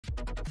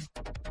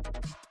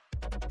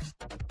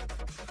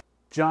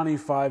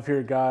Johnny5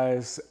 here,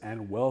 guys,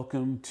 and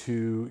welcome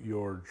to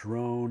your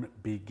Drone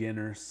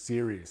Beginner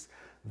series.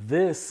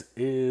 This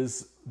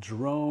is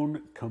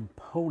Drone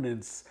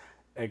Components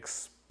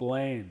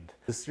Explained.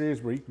 The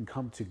series where you can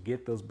come to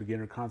get those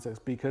beginner concepts,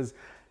 because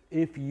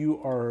if you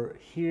are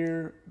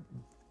here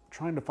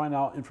trying to find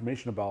out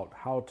information about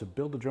how to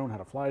build a drone, how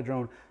to fly a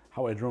drone,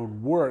 how a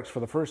drone works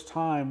for the first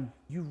time,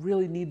 you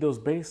really need those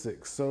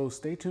basics. So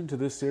stay tuned to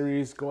this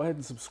series. Go ahead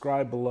and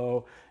subscribe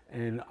below,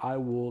 and I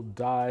will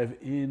dive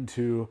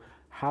into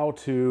how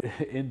to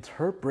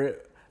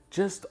interpret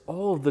just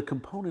all of the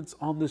components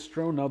on this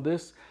drone. Now,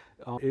 this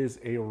is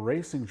a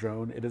racing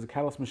drone. It is a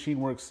Catalyst Machine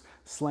Works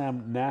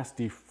Slam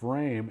Nasty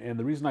frame, and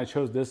the reason I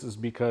chose this is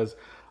because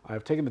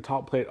I've taken the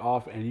top plate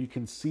off and you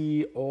can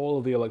see all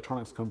of the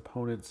electronics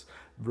components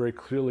very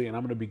clearly, and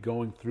I'm going to be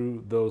going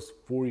through those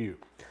for you.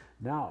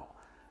 Now,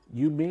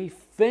 you may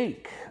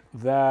think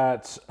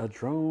that a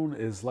drone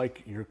is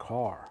like your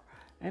car,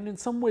 and in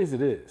some ways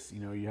it is.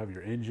 You know, you have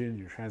your engine,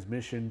 your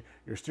transmission,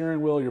 your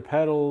steering wheel, your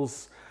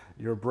pedals,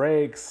 your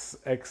brakes,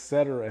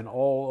 etc., and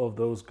all of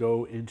those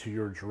go into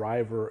your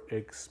driver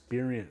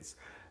experience.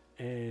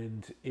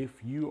 And if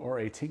you are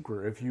a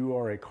tinkerer, if you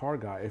are a car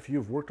guy, if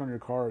you've worked on your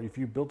car, if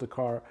you've built a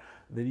car,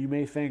 then you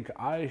may think,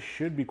 I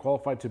should be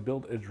qualified to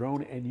build a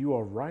drone, and you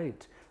are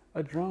right.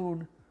 A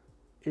drone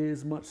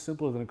is much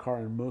simpler than a car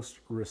in most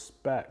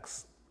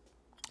respects,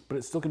 but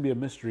it still can be a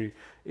mystery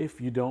if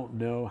you don't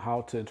know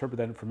how to interpret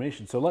that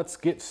information. So let's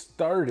get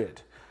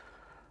started.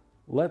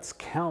 Let's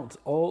count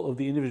all of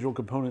the individual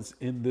components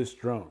in this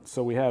drone.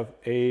 So we have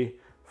a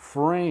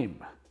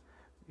frame,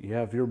 you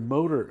have your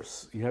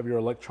motors, you have your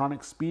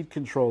electronic speed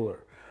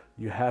controller,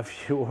 you have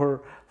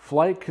your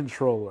flight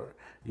controller,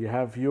 you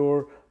have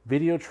your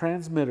video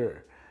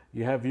transmitter,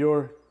 you have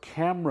your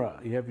camera,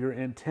 you have your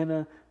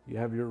antenna, you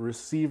have your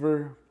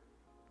receiver,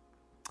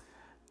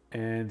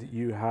 and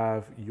you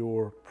have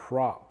your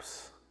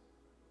props.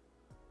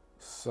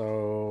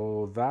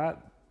 So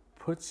that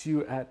puts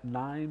you at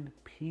 9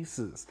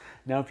 pieces.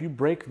 Now, if you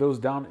break those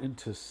down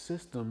into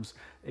systems,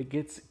 it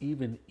gets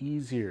even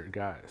easier,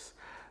 guys.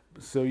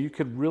 So you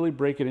could really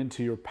break it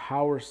into your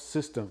power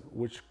system,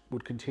 which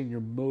would contain your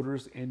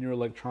motors and your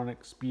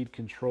electronic speed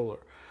controller.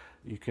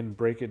 You can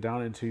break it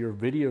down into your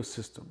video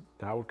system.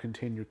 That would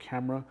contain your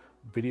camera,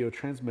 video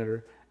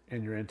transmitter,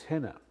 and your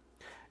antenna.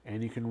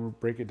 And you can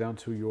break it down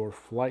to your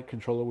flight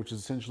controller, which is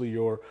essentially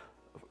your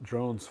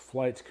drone's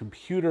flight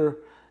computer,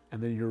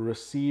 and then your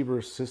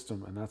receiver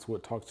system, and that's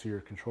what talks to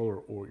your controller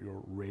or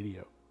your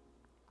radio.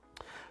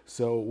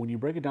 So when you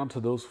break it down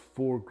to those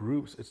 4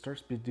 groups, it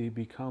starts to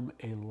become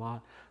a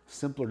lot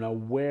simpler. Now,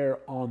 where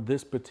on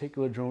this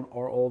particular drone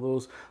are all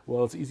those?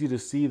 Well, it's easy to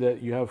see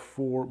that you have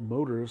 4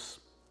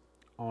 motors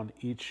on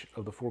each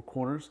of the 4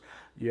 corners.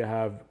 You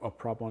have a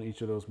prop on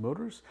each of those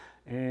motors,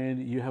 and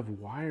you have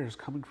wires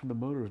coming from the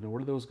motors. Now, where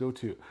do those go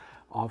to?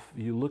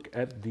 You look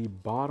at the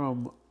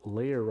bottom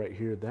layer right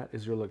here, that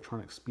is your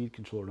electronic speed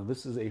controller. Now,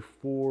 this is a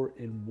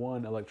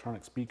 4-in-1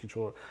 electronic speed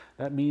controller.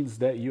 That means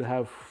that you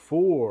have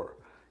 4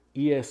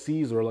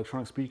 ESCs or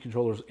electronic speed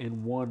controllers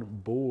in one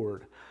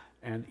board,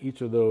 and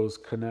each of those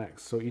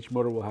connects. So each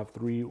motor will have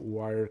 3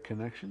 wire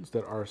connections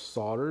that are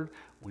soldered.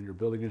 When you're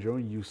building a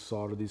drone, you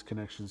solder these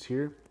connections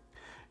here,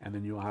 and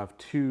then you'll have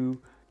 2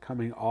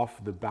 coming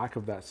off the back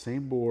of that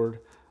same board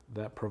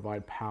that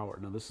provide power.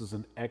 Now, this is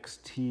an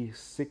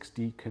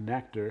XT60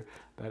 connector.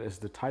 That is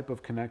the type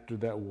of connector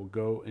that will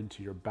go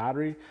into your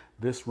battery.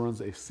 This runs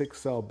a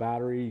 6-cell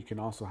battery. You can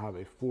also have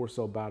a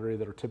 4-cell battery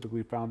that are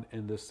typically found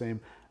in the same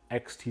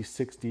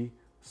XT60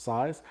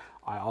 size.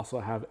 I also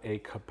have a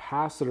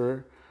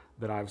capacitor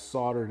that I've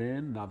soldered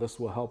in. Now, this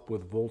will help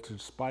with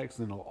voltage spikes,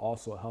 and it'll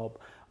also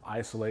help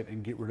isolate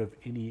and get rid of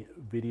any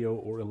video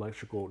or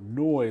electrical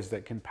noise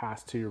that can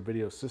pass to your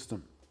video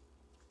system.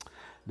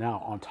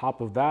 Now, on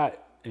top of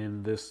that,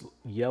 in this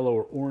yellow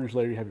or orange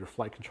layer, you have your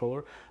flight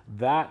controller.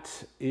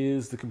 That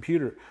is the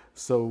computer.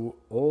 So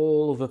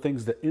all of the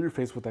things that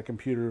interface with that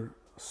computer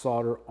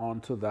solder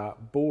onto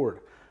that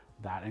board.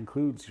 That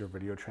includes your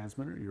video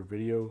transmitter, your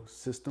video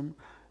system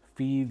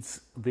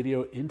feeds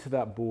video into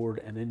that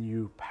board, and then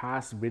you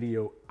pass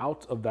video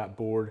out of that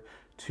board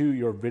to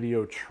your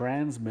video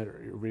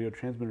transmitter. Your video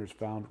transmitter is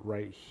found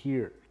right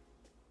here.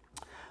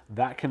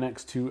 That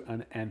connects to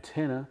an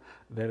antenna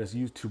that is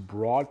used to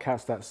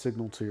broadcast that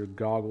signal to your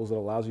goggles. That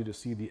allows you to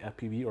see the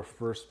FPV or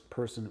first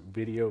person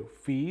video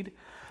feed.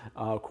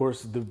 Of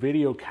course, the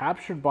video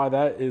captured by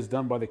that is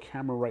done by the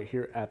camera right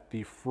here at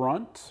the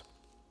front.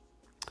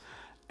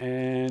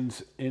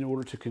 And in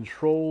order to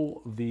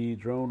control the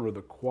drone or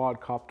the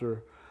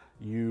quadcopter,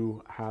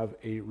 you have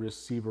a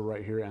receiver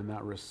right here, and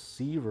that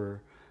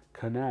receiver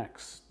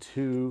connects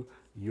to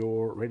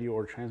your radio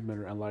or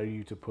transmitter and allow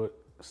you to put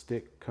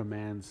stick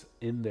commands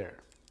in there.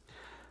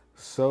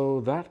 So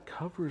that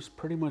covers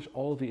pretty much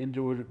all of the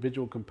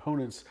individual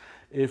components.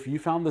 If you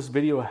found this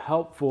video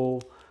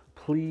helpful,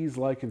 please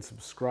like and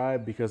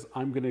subscribe, because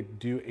I'm going to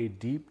do a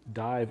deep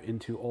dive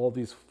into all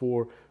these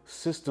 4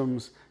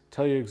 systems,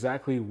 tell you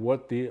exactly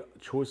what the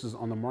choices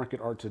on the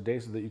market are today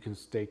so that you can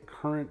stay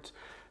current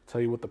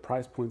tell you what the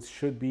price points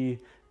should be,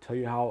 tell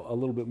you how a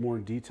little bit more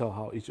in detail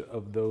how each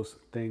of those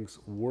things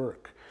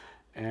work.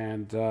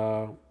 And,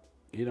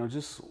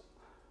 just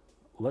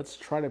let's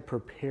try to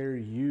prepare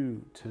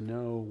you to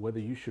know whether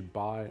you should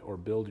buy or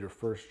build your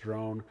first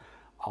drone.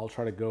 I'll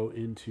try to go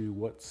into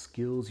what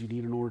skills you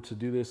need in order to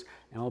do this,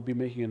 and I'll be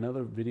making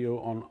another video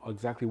on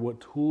exactly what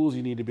tools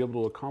you need to be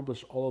able to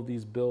accomplish all of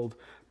these build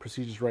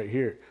procedures right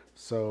here.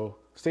 So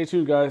stay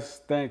tuned,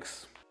 guys.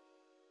 Thanks.